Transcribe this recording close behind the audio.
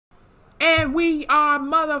And we are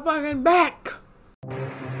motherfucking back.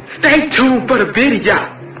 Stay tuned for the video.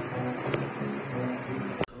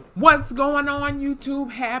 What's going on,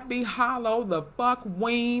 YouTube? Happy Hollow the fuck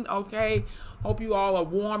Ween, okay? Hope you all are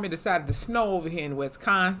warm. It decided to snow over here in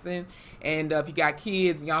Wisconsin. And if you got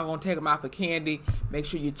kids and y'all gonna take them out for candy, make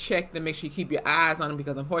sure you check them. Make sure you keep your eyes on them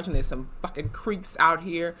because unfortunately there's some fucking creeps out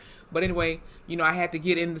here. But anyway, you know, I had to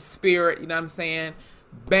get in the spirit, you know what I'm saying?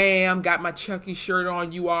 Bam, got my Chucky shirt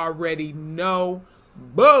on. You already know.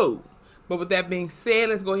 Boo! But with that being said,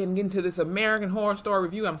 let's go ahead and get into this American Horror Story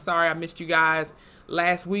review. I'm sorry I missed you guys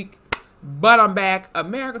last week, but I'm back.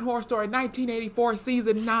 American Horror Story 1984,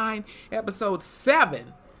 Season 9, Episode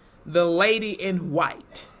 7, The Lady in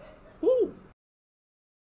White. Woo.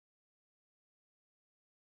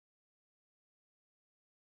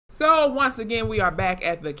 So once again, we are back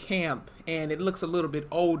at the camp, and it looks a little bit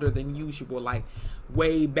older than usual, like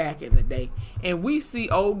way back in the day. And we see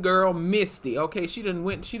old girl Misty. Okay, she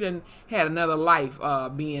done had another life,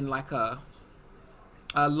 being like a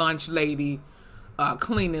lunch lady,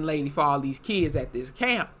 cleaning lady for all these kids at this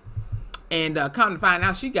camp. And come to find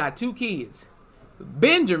out, she got two kids,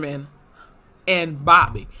 Benjamin and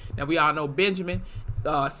Bobby. Now we all know Benjamin,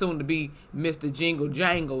 soon to be Mr. Jingle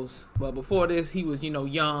Jangles, but before this he was, you know,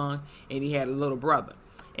 young, and he had a little brother.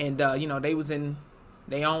 And you know, they was in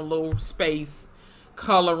their own little space,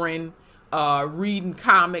 coloring, reading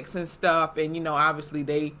comics and stuff. And you know, obviously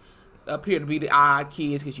they appear to be the odd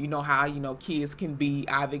kids, because you know how, you know, kids can be.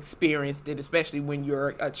 I've experienced it, especially when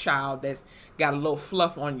you're a child that's got a little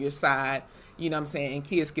fluff on your side, you know what I'm saying? And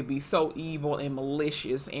kids can be so evil and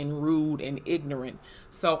malicious and rude and ignorant.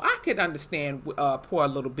 So I could understand poor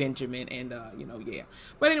little Benjamin. And you know, yeah.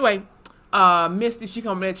 But anyway, Misty, she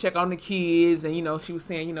come in to check on the kids, and you know, she was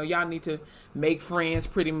saying, you know, y'all need to make friends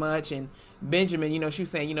pretty much. And Benjamin, you know, she was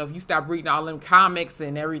saying, you know, if you stop reading all them comics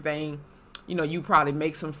and everything, you know, you probably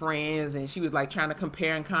make some friends. And she was like trying to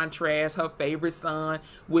compare and contrast her favorite son,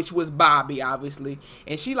 which was Bobby, obviously.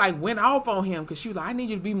 And she like went off on him, because she was like, I need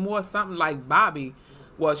you to be more something like Bobby.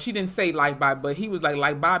 Well, she didn't say like Bobby, but he was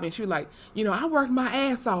like Bobby. And she was like, you know, I worked my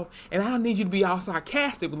ass off, and I don't need you to be all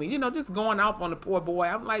sarcastic with me. You know, just going off on the poor boy.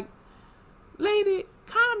 I'm like, lady,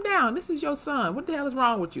 calm down. This is your son. What the hell is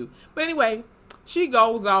wrong with you? But anyway, she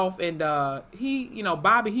goes off, and he, you know,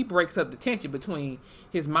 Bobby, he breaks up the tension between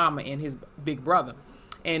his mama and his big brother.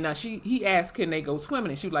 And he asked, can they go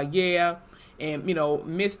swimming? And she was like, yeah. And, you know,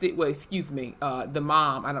 Misty, well, excuse me, the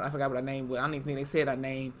mom, I forgot what her name was. I don't even think they said her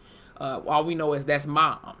name. All we know is that's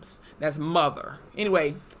mom's. That's mother.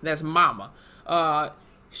 Anyway, that's mama.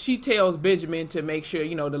 She tells Benjamin to make sure,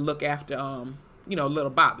 you know, to look after, you know,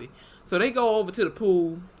 little Bobby. So they go over to the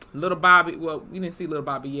pool. Little Bobby, well, we didn't see little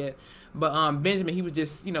Bobby yet, but Benjamin, he was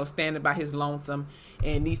just, you know, standing by his lonesome.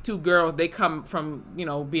 And these two girls, they come from, you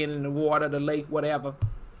know, being in the water, the lake, whatever.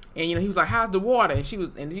 And, you know, he was like, how's the water? And she was,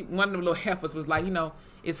 and one of the little heifers was like, you know,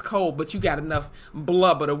 it's cold, but you got enough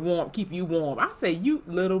blubber to keep you warm. I say, you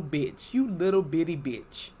little bitch, you little bitty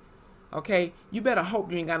bitch. Okay? You better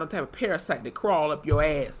hope you ain't got no type of parasite to crawl up your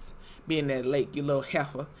ass being in that lake, you little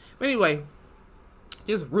heifer. But anyway,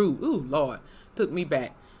 just rude. Ooh, Lord. Took me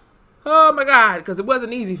back. Oh my God, because it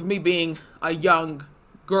wasn't easy for me being a young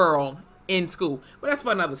girl in school. But that's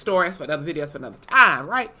for another story. That's for another video. That's for another time,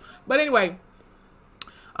 right? But anyway,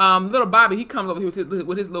 little Bobby, he comes over here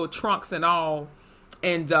with his little trunks and all.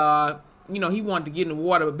 And, you know, he wanted to get in the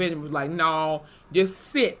water, but Benjamin was like, no, just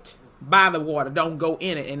sit by the water. Don't go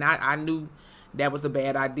in it. And I knew that was a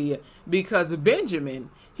bad idea, because Benjamin,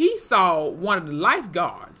 he saw one of the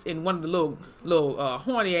lifeguards and one of the little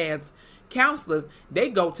horny ass counselors. They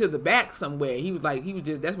go to the back somewhere. He was like,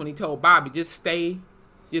 that's when he told Bobby, just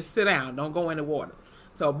sit down, don't go in the water.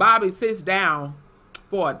 So Bobby sits down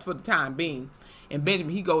for the time being, and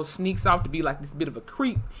Benjamin, he sneaks off to be like this bit of a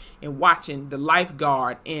creep and watching the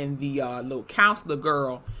lifeguard and the little counselor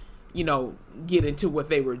girl, you know, get into what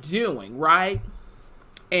they were doing, right?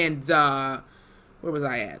 And where was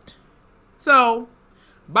I at? So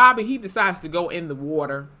Bobby, he decides to go in the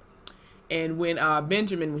water. And when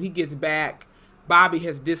Benjamin, when he gets back, Bobby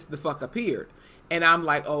has disappeared. And I'm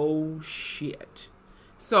like, oh, shit.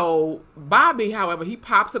 So Bobby, however, he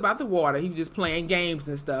pops up out the water. He was just playing games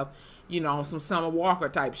and stuff, you know, some Summer Walker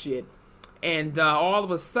type shit. And all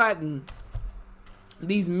of a sudden,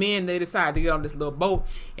 these men, they decide to get on this little boat,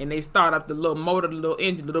 and they start up the little motor, the little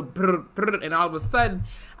engine, the little brr, brr, and all of a sudden,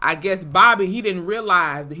 I guess Bobby, he didn't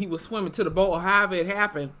realize that he was swimming to the boat, or however it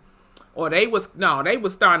happened. Or they was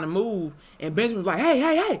starting to move, and Benjamin was like, hey,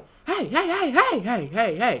 hey, hey, hey, hey, hey, hey, hey,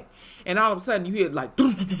 hey, hey. And all of a sudden you hear like,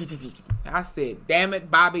 I said, damn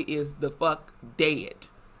it, Bobby is the fuck dead.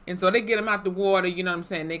 And so they get him out the water, you know what I'm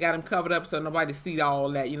saying? They got him covered up so nobody see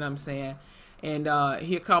all that, you know what I'm saying? And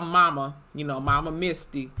here come Mama, you know, Mama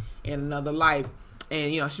Misty in another life.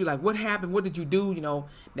 And, you know, she was like, what happened? What did you do? You know,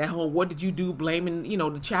 that whole what did you do? Blaming, you know,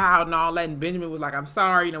 the child and all that. And Benjamin was like, I'm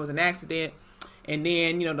sorry, you know, it was an accident. And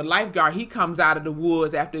then, you know, the lifeguard, he comes out of the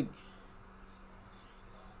woods after,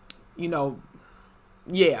 you know,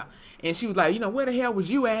 yeah. And she was like, you know, where the hell was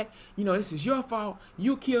you at? You know, this is your fault.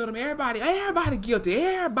 You killed him. Everybody guilty.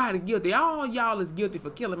 Everybody guilty. All y'all is guilty for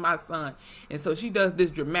killing my son. And so she does this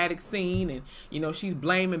dramatic scene, and, you know, she's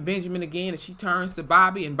blaming Benjamin again, and she turns to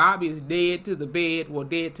Bobby, and Bobby is dead to the bed, well,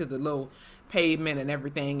 dead to the little pavement and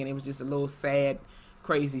everything. And it was just a little sad,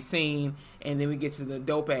 crazy scene. And then we get to the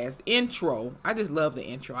dope ass intro. I just love the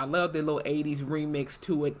intro. I love the little 80s remix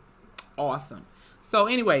to it. Awesome. So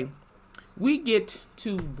anyway, we get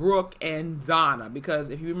to Brooke and Donna, because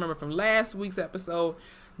if you remember from last week's episode,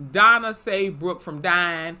 Donna saved Brooke from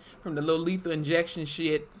dying from the little lethal injection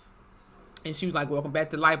shit. And she was like, welcome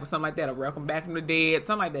back to life or something like that, or welcome back from the dead,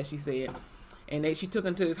 something like that she said. And then she took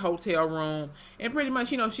him to this hotel room, and pretty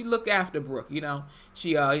much, you know, she looked after Brooke, you know.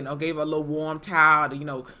 She, you know, gave her a little warm towel to, you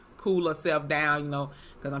know, cool herself down, you know,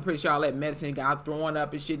 because I'm pretty sure all that medicine got throwing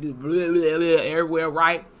up and shit, just blah, blah, blah, everywhere,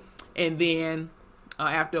 right? And then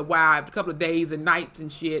after a while, after a couple of days and nights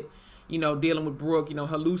and shit, you know, dealing with Brooke, you know,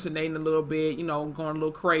 hallucinating a little bit, you know, going a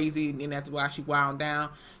little crazy, and that's why she wound down.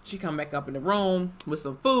 She come back up in the room with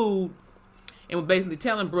some food, and was basically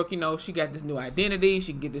telling Brooke, you know, she got this new identity,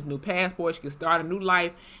 she can get this new passport, she can start a new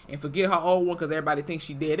life and forget her old one because everybody thinks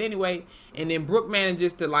she dead anyway. And then Brooke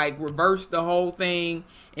manages to, like, reverse the whole thing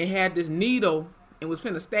and had this needle and was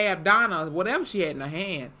finna stab Donna or whatever she had in her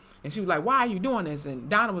hand. And she was like, why are you doing this? And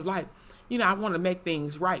Donna was like, you know, I want to make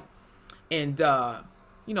things right. And,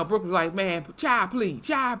 you know, Brooke was like, man, child, please.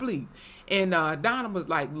 And Donna was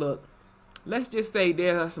like, look, let's just say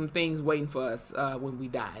there are some things waiting for us when we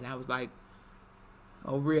die. And I was like,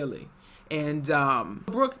 oh, really? And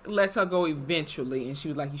Brooke lets her go eventually. And she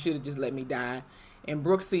was like, you should have just let me die. And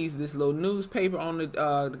Brooke sees this little newspaper on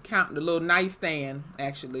the little nightstand,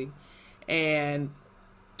 actually. And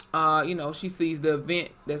you know, she sees the event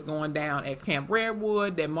that's going down at Camp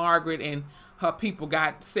Redwood that Margaret and her people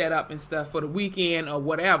got set up and stuff for the weekend or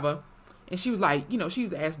whatever. And she was like, you know, she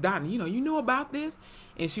was asked Donna, you know, you knew about this?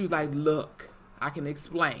 And she was like, look, I can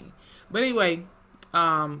explain. But anyway,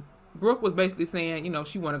 Brooke was basically saying, you know,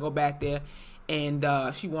 she want to go back there and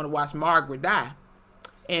she want to watch Margaret die.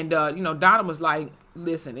 And, you know, Donna was like,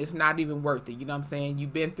 listen, it's not even worth it. You know what I'm saying?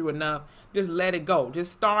 You've been through enough. Just let it go.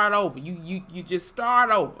 Just start over. You just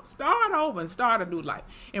start over. Start over and start a new life.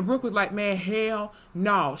 And Brooke was like, man, hell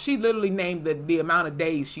no. She literally named the amount of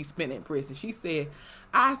days she spent in prison. She said,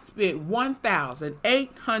 I spent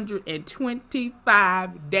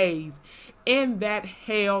 1,825 days in that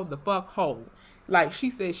hell the fuck hole. Like, she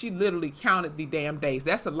said she literally counted the damn days.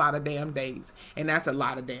 That's a lot of damn days. And that's a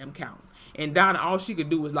lot of damn counting. And Donna, all she could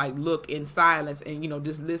do was, like, look in silence and, you know,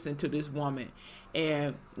 just listen to this woman.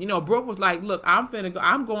 And, you know, Brooke was like, look,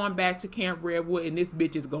 I'm going back to Camp Redwood, and this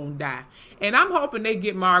bitch is gonna die. And I'm hoping they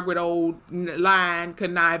get Margaret old, lying,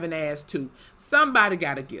 conniving ass, too. Somebody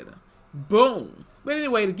gotta get her. Boom. But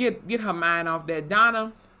anyway, to get her mind off that,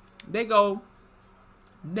 Donna, they go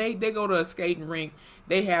to a skating rink.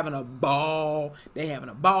 They having a ball.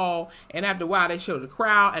 And after a while, they show the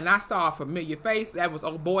crowd. And I saw a familiar face. That was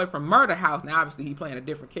old boy from Murder House. Now, obviously, he playing a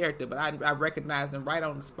different character. But I recognized him right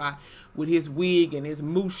on the spot with his wig and his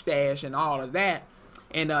mustache and all of that.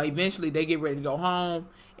 And eventually, they get ready to go home.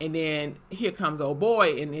 And then here comes old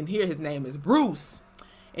boy. And here his name is Bruce.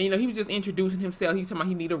 And, you know, he was just introducing himself. He was talking about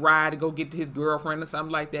he need a ride to go get to his girlfriend or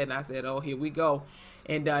something like that. And I said, oh, here we go.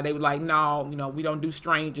 And they were like, no, you know, we don't do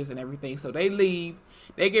strangers and everything. So they leave.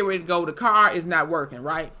 They get ready to go. The car is not working,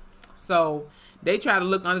 right? So they try to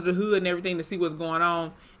look under the hood and everything to see what's going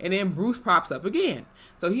on. And then Bruce pops up again.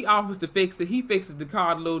 So he offers to fix it. He fixes the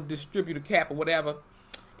car, the little distributor cap or whatever.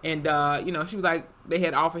 And, you know, she was like, they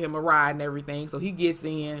had offered him a ride and everything. So he gets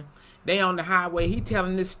in. They on the highway. He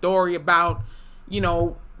telling this story about, you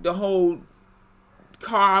know, the whole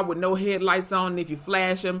car with no headlights on, and if you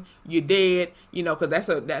flash them, you're dead, you know, because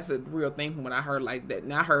that's a real thing from when I heard like that.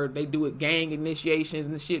 And I heard they do it gang initiations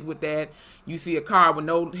and shit with that. You see a car with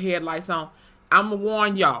no headlights on, I'm gonna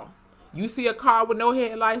warn y'all, you see a car with no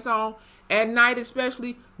headlights on at night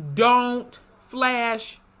especially, don't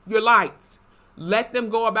flash your lights. Let them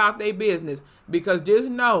go about their business, because just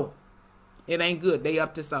know it ain't good. They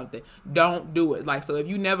up to something. Don't do it. Like, so if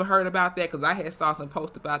you never heard about that, because I had saw some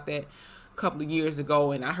post about that couple of years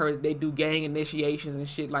ago, and I heard they do gang initiations and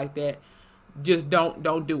shit like that. just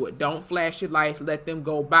don't do it. Don't flash your lights. Let them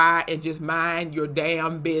go by and just mind your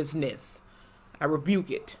damn business. I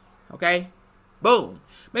rebuke it. Okay? Boom.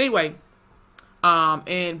 But anyway,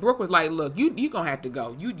 and Brooke was like, look, you gonna have to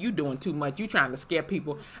go. You doing too much. You trying to scare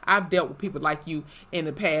people. I've dealt with people like you in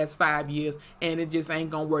the past 5 years, and it just ain't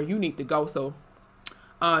gonna work. You need to go. So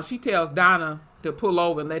she tells Donna to pull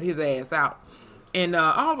over and let his ass out. And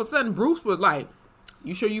all of a sudden, Bruce was like,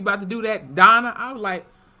 you sure you about to do that, Donna? I was like,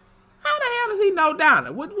 how the hell does he know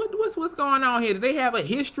Donna? What's going on here? Do they have a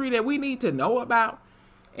history that we need to know about?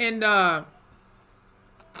 And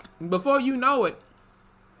before you know it,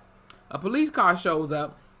 a police car shows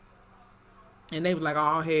up, and they was like,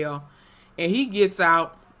 oh hell. And he gets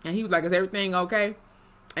out, and he was like, is everything okay?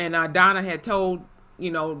 And Donna had told,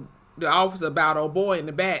 the officer about old boy in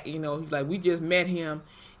the back. He's like, we just met him,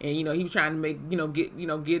 and he was trying to make,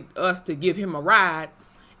 get us to give him a ride.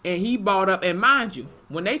 And he bought up, and mind you,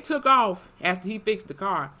 when they took off after he fixed the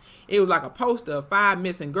car, it was like a poster of 5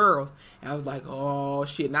 missing girls. And I was like, oh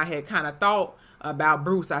shit. And I had kind of thought about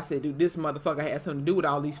Bruce. I said, dude, this motherfucker has something to do with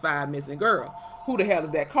all these 5 missing girls. Who the hell is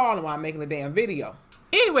that calling while I'm making a damn video?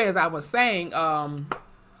 Anyway, as I was saying,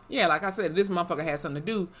 yeah, like I said, this motherfucker has something to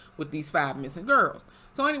do with these 5 missing girls.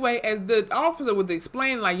 So anyway, as the officer was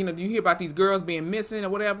explaining, like, do you hear about these girls being missing or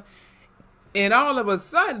whatever? And all of a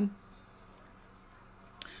sudden,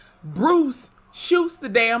 Bruce shoots the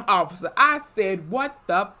damn officer. I said, what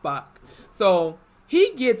the fuck? So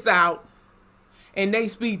he gets out, and they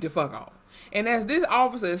speed the fuck off. And as this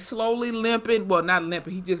officer is slowly limping, well, not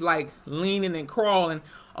limping, he's just like leaning and crawling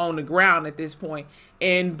on the ground at this point.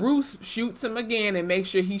 And Bruce shoots him again and makes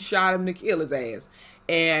sure he shot him to kill his ass.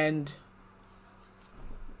 And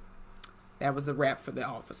that was a wrap for the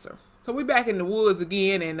officer. So we back in the woods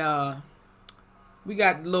again, and we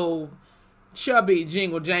got little chubby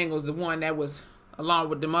Jingle Jangles, the one that was along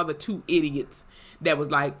with them other 2 idiots that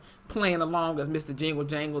was like playing along as Mr. Jingle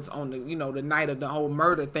Jangles on the, the night of the whole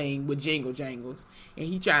murder thing with Jingle Jangles. And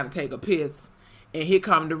he trying to take a piss. And here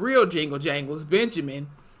come the real Jingle Jangles, Benjamin.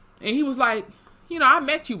 And he was like, I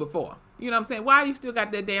met you before. You know what I'm saying? Why you still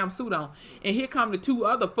got that damn suit on? And here come the 2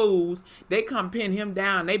 other fools. They come pin him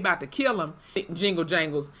down. They about to kill him. Jingle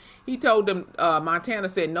Jangles. He told them, Montana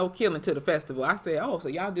said no killing to the festival. I said, oh, so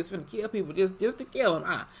y'all just finna kill people just to kill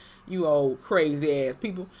him. You old crazy ass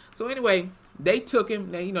people. So anyway, they took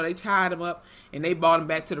him. They tied him up, and they brought him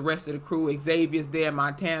back to the rest of the crew. Xavier's there,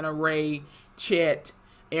 Montana, Ray, Chet,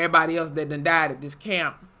 everybody else that done died at this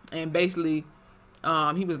camp. And basically,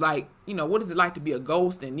 he was like, what is it like to be a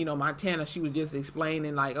ghost? And, Montana, she was just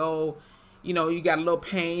explaining like, oh, you got a little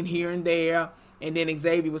pain here and there. And then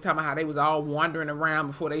Xavier was talking about how they was all wandering around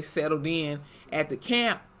before they settled in at the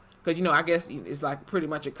camp. Because, I guess it's like pretty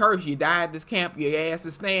much a curse. You die at this camp, your ass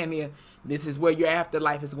is staying here. This is where your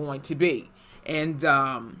afterlife is going to be. And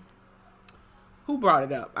who brought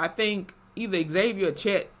it up? I think either Xavier or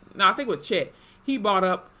Chet. No, I think it was Chet. He brought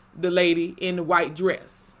up the lady in the white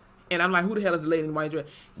dress. And I'm like, who the hell is the lady in the white dress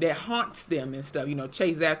that haunts them and stuff?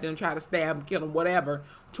 Chase after them, try to stab them, kill them, whatever,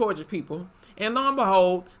 torture people. And lo and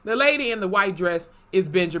behold, the lady in the white dress is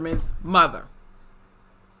Benjamin's mother.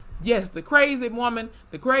 Yes, the crazy woman,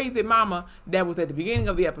 the crazy mama that was at the beginning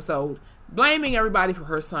of the episode, blaming everybody for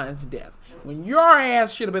her son's death, when your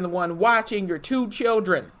ass should have been the one watching your 2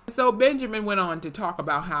 children. So Benjamin went on to talk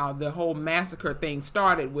about how the whole massacre thing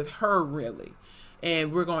started with her, really.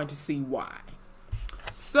 And we're going to see why.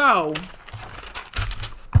 So,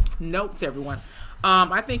 notes, everyone.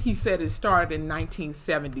 I think he said it started in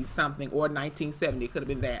 1970 something, or 1970, it could have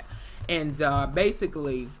been that. And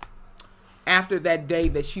basically, after that day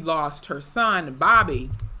that she lost her son, Bobby,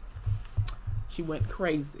 she went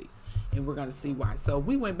crazy. And we're going to see why. So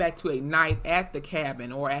we went back to a night at the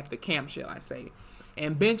cabin, or at the camp, shall I say.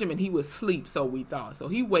 And Benjamin, he was asleep, so we thought. So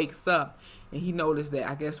he wakes up, and he noticed that,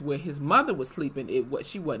 I guess, where his mother was sleeping,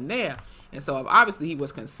 she wasn't there. And so obviously he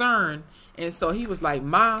was concerned. And so he was like,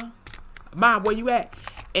 Ma, where you at?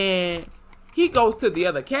 And he goes to the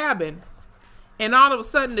other cabin, and all of a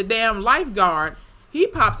sudden the damn lifeguard, he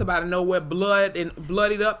pops up out of nowhere,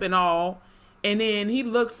 bloodied up and all. And then he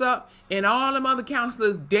looks up, and all them other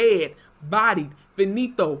counselors dead, bodied,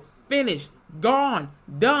 finito, finished, gone,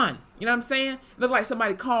 done. You know what I'm saying? Looked like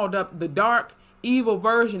somebody called up the dark, evil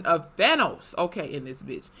version of Thanos. Okay, in this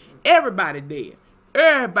bitch. Everybody dead.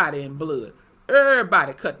 Everybody in blood.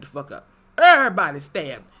 Everybody cut the fuck up. Everybody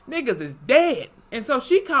stabbed. Niggas is dead. And so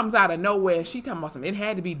she comes out of nowhere. She talking about something. It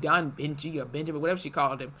had to be done, Benji or Benjamin, whatever she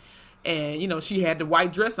called him. And, she had the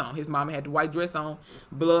white dress on. His mama had the white dress on.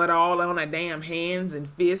 Blood all on her damn hands and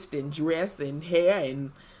fist and dress and hair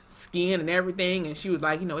and skin and everything. And she was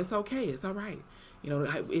like, it's okay. It's all right. You know,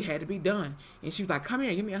 it had to be done. And she was like, come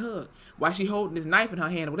here, give me a hug. While she holding this knife in her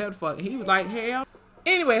hand or whatever the fuck. And he was like, hell.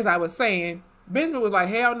 Anyway, as I was saying, Benjamin was like,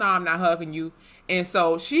 hell no, I'm not hugging you. And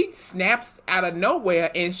so she snaps out of nowhere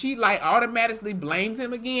and she like automatically blames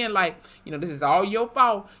him again. Like, you know, this is all your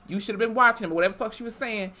fault. You should have been watching him, whatever the fuck she was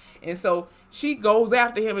saying. And so she goes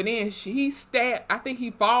after him and then he stabbed, I think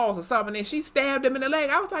he falls or something. And she stabbed him in the leg.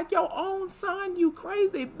 I was like, your own son, you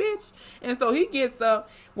crazy bitch. And so he gets up.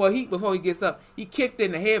 Well, before he gets up, he kicked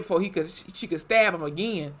in the head before she could stab him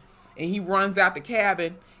again. And he runs out the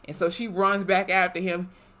cabin. And so she runs back after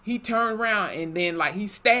him. He turned around and then like he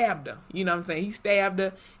stabbed her. You know what I'm saying? He stabbed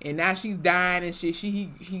her and now she's dying and shit.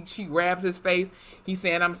 She grabs his face. He's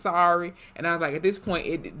saying, I'm sorry. And I was like, at this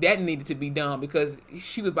point, that needed to be done because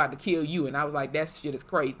she was about to kill you. And I was like, that shit is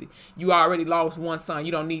crazy. You already lost one son.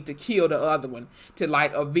 You don't need to kill the other one to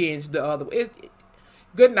like avenge the other one.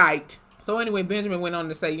 Good night. So anyway, Benjamin went on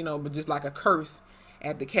to say, you know, but just like a curse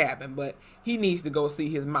at the cabin, but he needs to go see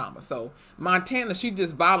his mama. So Montana, she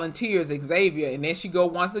just volunteers Xavier, and then she go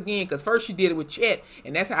once again, because first she did it with Chet,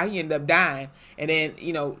 and that's how he ended up dying. And then,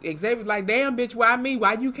 you know, Xavier's like, damn bitch, why me?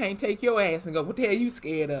 Why you can't take your ass and go, what the hell you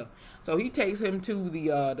scared of? So he takes him to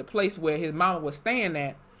the place where his mama was staying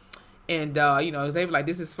at. And, you know, Xavier's like,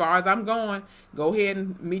 this is as far as I'm going. Go ahead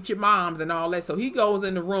and meet your moms and all that. So he goes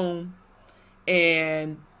in the room,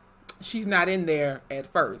 and she's not in there at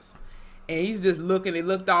first. And he's just looking, it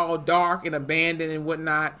looked all dark and abandoned and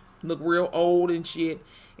whatnot. Looked real old and shit.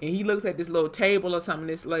 And he looks at this little table or something,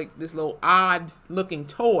 this little odd looking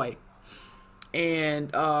toy.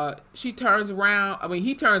 And she turns around,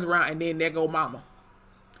 he turns around and then there go mama.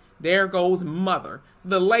 There goes mother,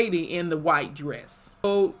 the lady in the white dress.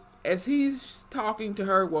 So as he's talking to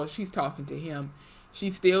her, well, she's talking to him.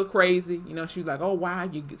 She's still crazy. You know, she's like, oh, wow,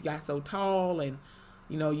 you got so tall and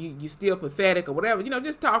you know, you still pathetic or whatever, you know,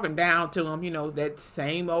 just talking down to him, you know, that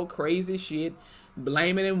same old crazy shit,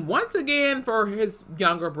 blaming him once again for his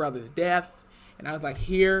younger brother's death. And I was like,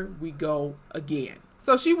 here we go again.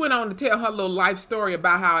 So she went on to tell her little life story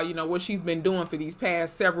about how, you know, what she's been doing for these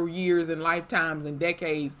past several years and lifetimes and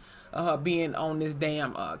decades of her being on this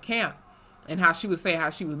damn camp. And how she was saying how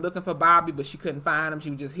she was looking for Bobby, but she couldn't find him. She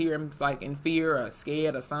would just hear him like in fear or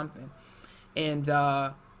scared or something. And,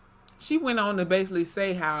 she went on to basically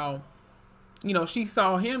say how, you know, she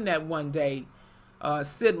saw him that one day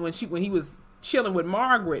sitting when he was chilling with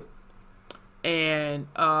Margaret. And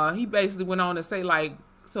he basically went on to say, like,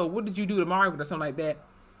 so what did you do to Margaret or something like that?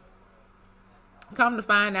 Come to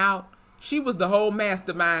find out, she was the whole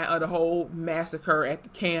mastermind of the whole massacre at the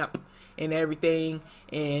camp and everything.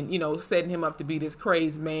 And, you know, setting him up to be this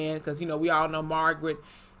crazy man. Because, you know, we all know Margaret,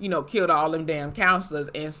 you know, killed all them damn counselors.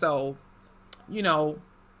 And so, you know,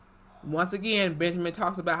 once again, Benjamin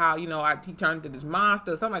talks about how, you know, he turned into this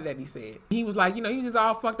monster, something like that he said. He was like, you know, he was just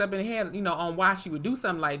all fucked up in the head, you know, on why she would do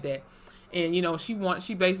something like that. And, you know, she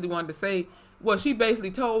basically wanted to say, well, she basically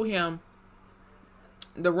told him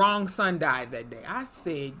the wrong son died that day. I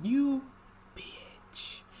said, you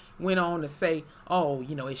bitch. Went on to say, oh,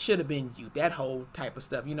 you know, it should have been you. That whole type of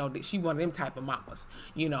stuff. You know, she one of them type of mamas.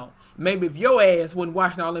 You know, maybe if your ass wasn't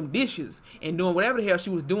washing all them dishes and doing whatever the hell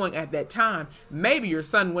she was doing at that time, maybe your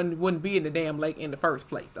son wouldn't be in the damn lake in the first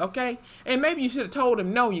place. Okay? And maybe you should have told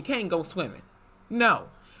him, no, you can't go swimming. No.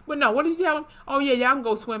 But no, what did you tell him? Oh, yeah, y'all can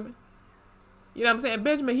go swimming. You know what I'm saying?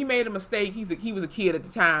 Benjamin, he made a mistake. He was a kid at the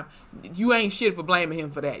time. You ain't shit for blaming him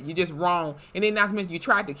for that. You're just wrong. And then not to mention you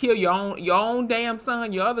tried to kill your own damn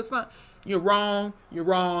son, your other son. You're wrong. You're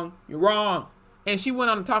wrong. You're wrong. And she went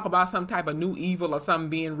on to talk about some type of new evil or something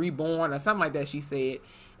being reborn or something like that, she said.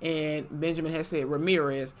 And Benjamin had said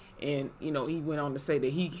Ramirez. And, you know, he went on to say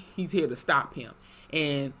that he's here to stop him.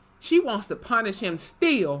 And she wants to punish him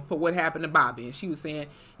still for what happened to Bobby. And she was saying,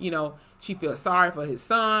 you know, she feels sorry for his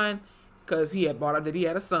son, because he had brought up that he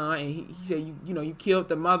had a son, and he said, you know, you killed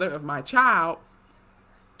the mother of my child.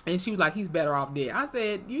 And she was like, he's better off dead. I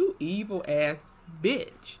said, you evil ass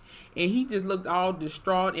bitch. And he just looked all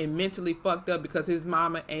distraught and mentally fucked up because his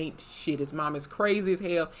mama ain't shit. His mama's crazy as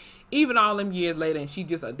hell. Even all them years later, and she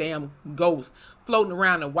just a damn ghost floating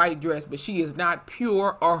around in a white dress, but she is not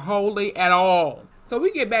pure or holy at all. So we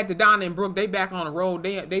get back to Donna and Brooke. They back on the road.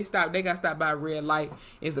 They got stopped by a red light.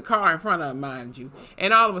 It's a car in front of them, mind you.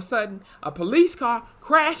 And all of a sudden, a police car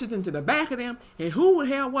crashes into the back of them. And who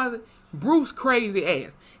the hell was it? Bruce crazy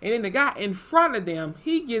ass. And then the guy in front of them,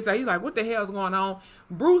 he gets out. He's like, what the hell's going on?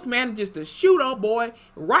 Bruce manages to shoot old boy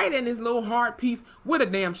right in his little heart piece with a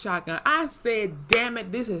damn shotgun. I said, damn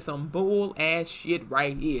it, this is some bull ass shit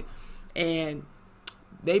right here. And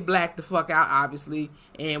they black the fuck out, obviously,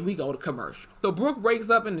 and we go to commercial. So Brooke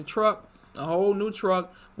wakes up in the truck, A whole new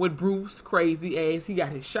truck with Bruce crazy ass. He got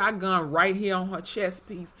his shotgun right here on her chest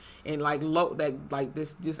piece and like low that like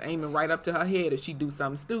this just aiming right up to her head if she do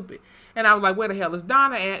something stupid. And I was like, where the hell is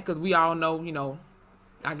Donna at? Because we all know, you know,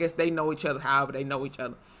 I guess they know each other, however they know each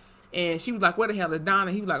other. And she was like, where the hell is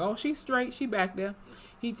Donna? He was like, oh, she's straight. She back there.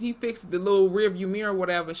 He fixed the little rearview mirror or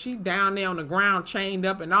whatever. She down there on the ground, chained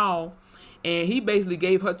up and all. And he basically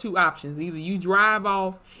gave her two options. Either you drive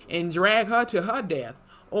off and drag her to her death,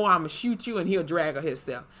 or I'm going to shoot you and he'll drag her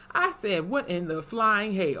himself. I said, what in the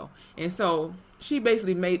flying hell? And so she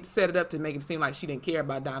basically set it up to make it seem like she didn't care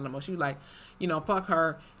about Dynamo. She was like, you know, fuck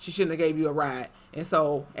her. She shouldn't have gave you a ride. And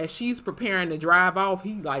so as she's preparing to drive off,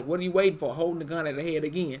 he's like, what are you waiting for? Holding the gun at her head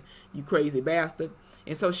again, you crazy bastard.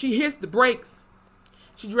 And so she hits the brakes.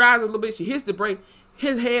 She drives a little bit. She hits the brake.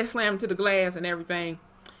 His head slammed to the glass and everything.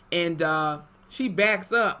 And she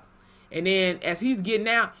backs up. And then as he's getting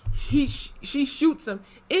out, she shoots him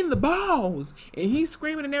in the balls. And he's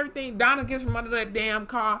screaming and everything. Donna gets from under that damn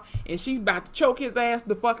car. And she about to choke his ass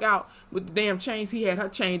the fuck out with the damn chains. He had her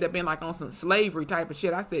chained up in like on some slavery type of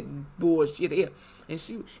shit. I said, bullshit here.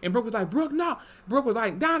 And Brooke was like, Brooke, no. Brooke was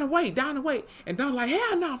like, Donna, wait, Donna, wait. And Donna like,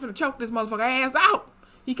 hell no, I'm finna choke this motherfucker ass out.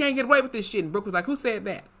 He can't get away with this shit. And Brooke was like, who said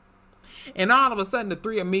that? And all of a sudden, the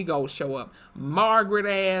three amigos show up. Margaret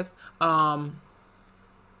ass,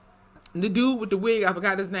 the dude with the wig, I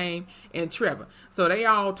forgot his name, and Trevor. So they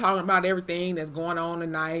all talking about everything that's going on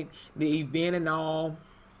tonight, the event and all.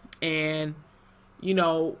 And, you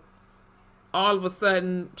know, all of a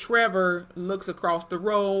sudden, Trevor looks across the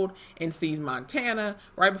road and sees Montana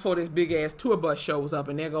right before this big-ass tour bus shows up.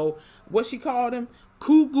 And they go, what she called him?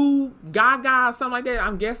 Cuckoo, Gaga, or something like that.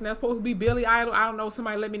 I'm guessing that's supposed to be Billy Idol. I don't know.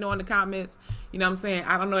 Somebody let me know in the comments. You know what I'm saying?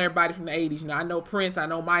 I don't know everybody from the 80s. You know, I know Prince. I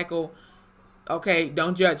know Michael. Okay,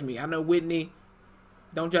 don't judge me. I know Whitney.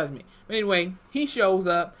 Don't judge me. But anyway, he shows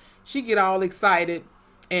up. She get all excited.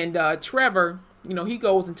 And Trevor, you know, he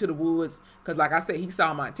goes into the woods. Because like I said, he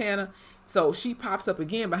saw Montana. So she pops up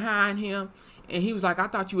again behind him. And he was like, I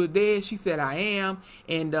thought you were dead. She said, I am.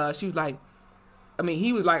 And she was like, I mean,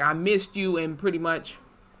 he was like, I missed you. And pretty much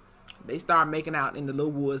they started making out in the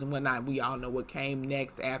little woods and whatnot. We all know what came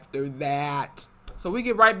next after that. So we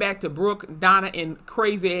get right back to Brooke, Donna, and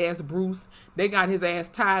crazy ass Bruce. They got his ass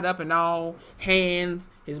tied up and all, hands,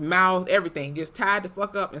 his mouth, everything, just tied the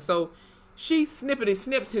fuck up. And so she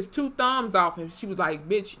snips his two thumbs off, and she was like,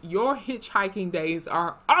 bitch, your hitchhiking days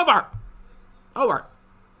are over. Over.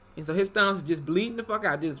 And so his thumbs are just bleeding the fuck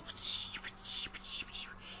out, just,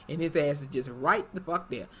 and his ass is just right the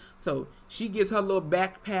fuck there. So she gets her little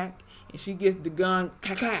backpack, and she gets the gun,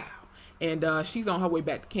 cacao. And she's on her way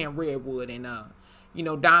back to Camp Redwood. And, you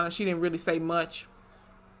know, Donna, she didn't really say much.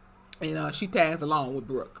 And she tags along with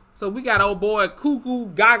Brooke. So we got old boy Cuckoo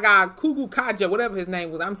Gaga, Cuckoo Kaja, whatever his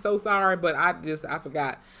name was. I'm so sorry, but I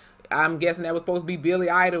forgot. I'm guessing that was supposed to be Billy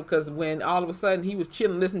Idol, because when all of a sudden he was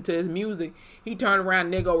chilling listening to his music, he turned around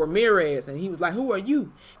and there go Ramirez. And he was like, who are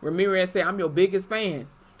you? Ramirez said, I'm your biggest fan.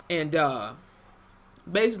 And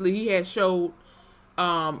basically he had showed,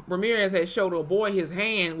 Ramirez had showed a boy his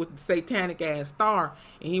hand with the satanic ass star,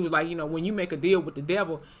 and he was like, you know, when you make a deal with the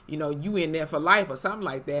devil, you know, you in there for life or something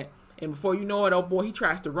like that. And before you know it, oh boy, he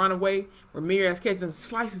tries to run away. Ramirez catches him,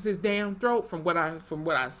 slices his damn throat from what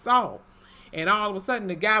I saw. And all of a sudden,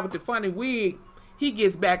 the guy with the funny wig, he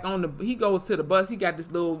gets back on he goes to the bus. He got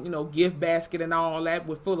this little, you know, gift basket and all that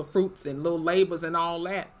with full of fruits and little labels and all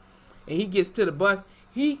that. And he gets to the bus.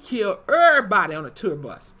 He killed everybody on the tour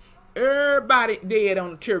bus. Everybody dead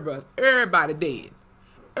on the tour bus. Everybody dead.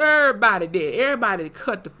 Everybody dead. Everybody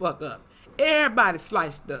cut the fuck up. Everybody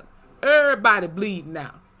sliced up. Everybody bleeding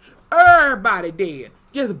out. Everybody dead.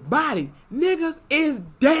 Just body. Niggas is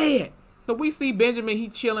dead. So we see Benjamin, he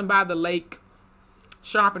chilling by the lake,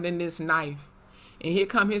 sharpening this knife. And here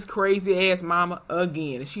come his crazy ass mama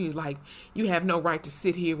again. And she was like, you have no right to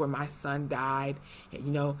sit here where my son died. And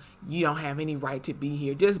you know, you don't have any right to be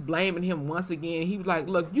here. Just blaming him once again. He was like,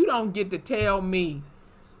 look, you don't get to tell me.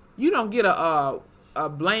 You don't get a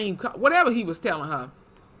blame, whatever he was telling her.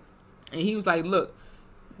 And he was like, look,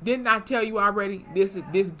 didn't I tell you already?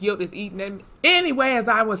 This guilt is eating at me. Anyway, as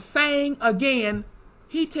I was saying again,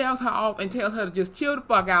 he tells her off and tells her to just chill the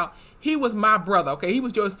fuck out. He was my brother, okay? He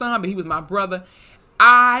was your son, but he was my brother.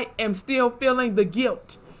 I am still feeling the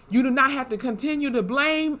guilt. You do not have to continue to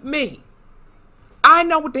blame me. I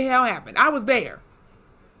know what the hell happened. I was there,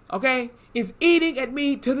 okay? It's eating at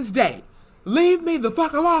me to this day. Leave me the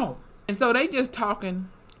fuck alone. And so they just talking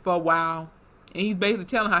for a while. And he's basically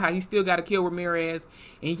telling her how he still got to kill Ramirez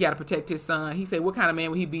and he got to protect his son. He said, what kind of man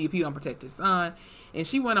would he be if he don't protect his son? And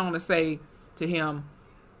she went on to say to him,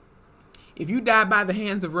 If you die by the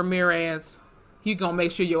hands of Ramirez, he gonna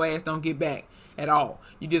make sure your ass don't get back at all.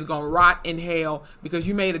 You just gonna rot in hell because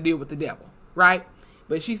you made a deal with the devil, right?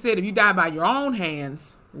 But she said if you die by your own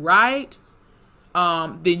hands, right,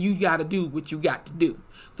 then you got to do what you got to do.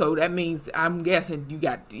 So that means, I'm guessing, he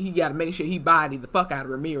got to make sure he body the fuck out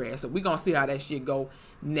of Ramirez. So we're going to see how that shit go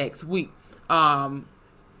next week.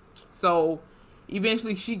 So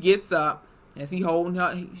eventually she gets up, as she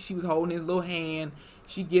was holding his little hand.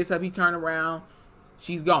 She gets up, he turned around,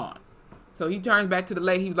 she's gone. So he turns back to the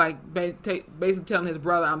lady. He's like basically telling his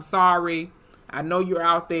brother, I'm sorry. I know you're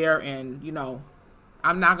out there, and, you know,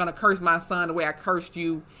 I'm not going to curse my son the way I cursed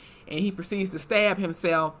you. And he proceeds to stab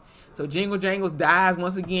himself. So Jingle Jangles dies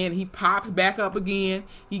once again. He pops back up again.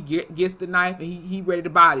 He gets the knife, and he ready to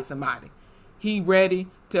body somebody. He ready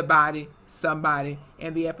to body somebody.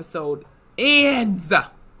 And the episode ends.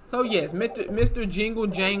 So yes, Mr. Jingle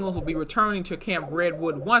Jangles will be returning to Camp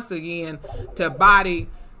Redwood once again to body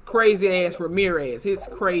crazy ass Ramirez. His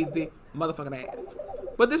crazy motherfucking ass.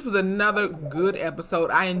 But this was another good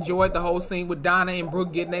episode. I enjoyed the whole scene with Donna and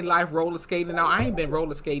Brooke getting their life roller skating. Now, I ain't been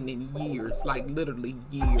roller skating in years. Like, literally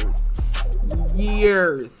years.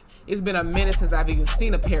 Years. It's been a minute since I've even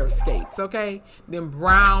seen a pair of skates, okay? Them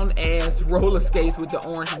brown-ass roller skates with the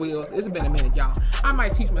orange wheels. It's been a minute, y'all. I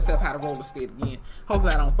might teach myself how to roller skate again.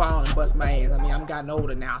 Hopefully I don't fall and bust my ass. I mean, I'm gotten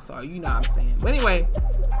older now, so you know what I'm saying. But anyway,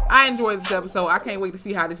 I enjoyed this episode. I can't wait to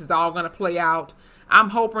see how this is all going to play out. I'm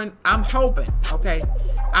hoping, okay?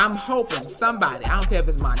 I'm hoping somebody, I don't care if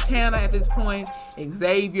it's Montana at this point,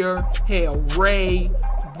 Xavier, hell, Ray,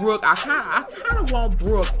 Brooke. I kind of want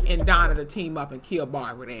Brooke and Donna to team up and kill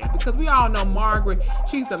Margaret ass, because we all know Margaret,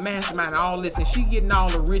 she's the mastermind of all this, and she getting all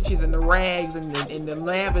the riches and the rags and the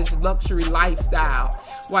lavish luxury lifestyle,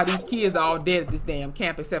 while these kids are all dead at this damn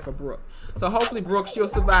camp except for Brooke. So hopefully Brooke, she'll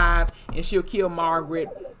survive and she'll kill Margaret.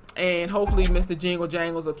 And hopefully Mr. Jingle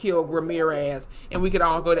Jangles will kill Ramirez, and we could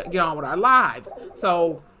all get on with our lives.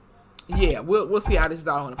 So yeah, we'll see how this is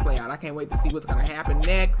all going to play out. I can't wait to see what's going to happen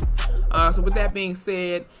next. So with that being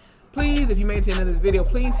said, please, if you made it to the end of this video,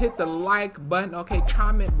 please hit the like button. Okay,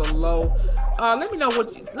 comment below. Let me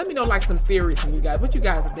know like some theories from you guys. What you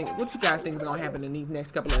guys think is gonna happen in these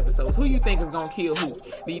next couple of episodes? Who you think is gonna kill who?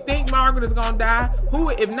 Do you think Margaret is gonna die?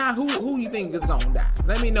 If not, who you think is gonna die?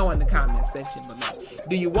 Let me know in the comment section below.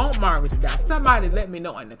 Do you want Margaret to die? Somebody let me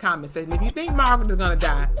know in the comment section. If you think Margaret is gonna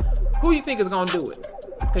die, who you think is gonna do it?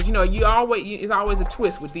 Because you know, it's always a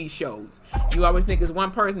twist with these shows. You always think it's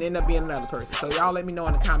one person, end up being another person. So y'all let me know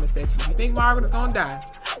in the comment section. If you think Margaret is gonna die,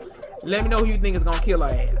 let me know who you think is gonna kill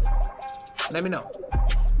her ass. Let me know.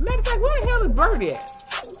 Matter of fact, where the hell is Birdie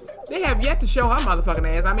at? They have yet to show her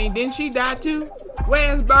motherfucking ass. I mean, didn't she die too?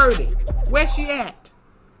 Where's Birdie? Where's she at?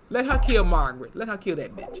 Let her kill Margaret. Let her kill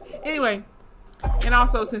that bitch. Anyway, and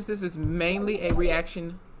also, since this is mainly a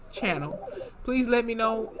reaction channel, please let me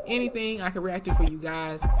know anything I can react to for you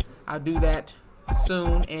guys. I'll do that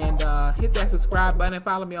soon. And hit that subscribe button and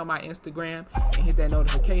follow me on my Instagram and hit that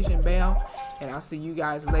notification bell. And I'll see you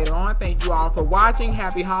guys later on. Thank you all for watching.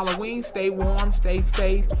 Happy Halloween. Stay warm. Stay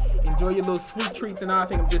safe. Enjoy your little sweet treats and all. I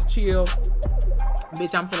think I'm just chill.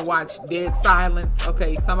 Bitch, I'm finna watch Dead Silence.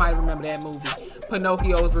 Okay, somebody remember that movie.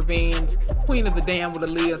 Pinocchio's Revenge. Queen of the Dam with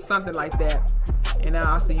Aaliyah. Something like that. And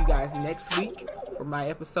I'll see you guys next week for my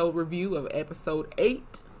episode review of episode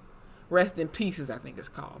 8. Rest in Pieces, I think it's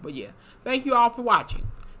called. But yeah, thank you all for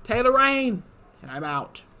watching. Taylor Rain, and I'm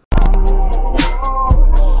out.